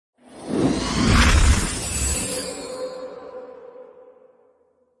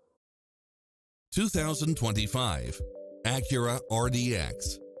2025 Acura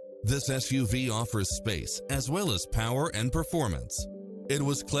RDX. This SUV offers space as well as power and performance. It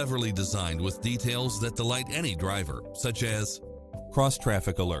was cleverly designed with details that delight any driver, such as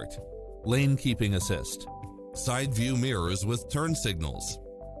cross-traffic alert, lane keeping assist, side view mirrors with turn signals,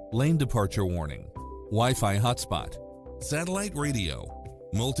 lane departure warning, Wi-Fi hotspot, satellite radio,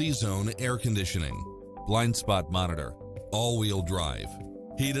 multi-zone air conditioning, blind spot monitor, all-wheel drive,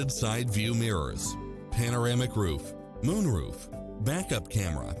 heated side view mirrors, panoramic roof, moonroof, backup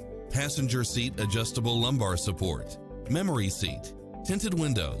camera, passenger seat adjustable lumbar support, memory seat, tinted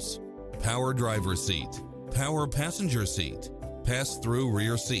windows, power driver seat, power passenger seat, pass-through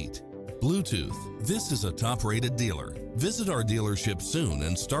rear seat, Bluetooth. This is a top-rated dealer. Visit our dealership soon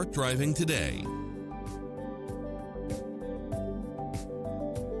and start driving today.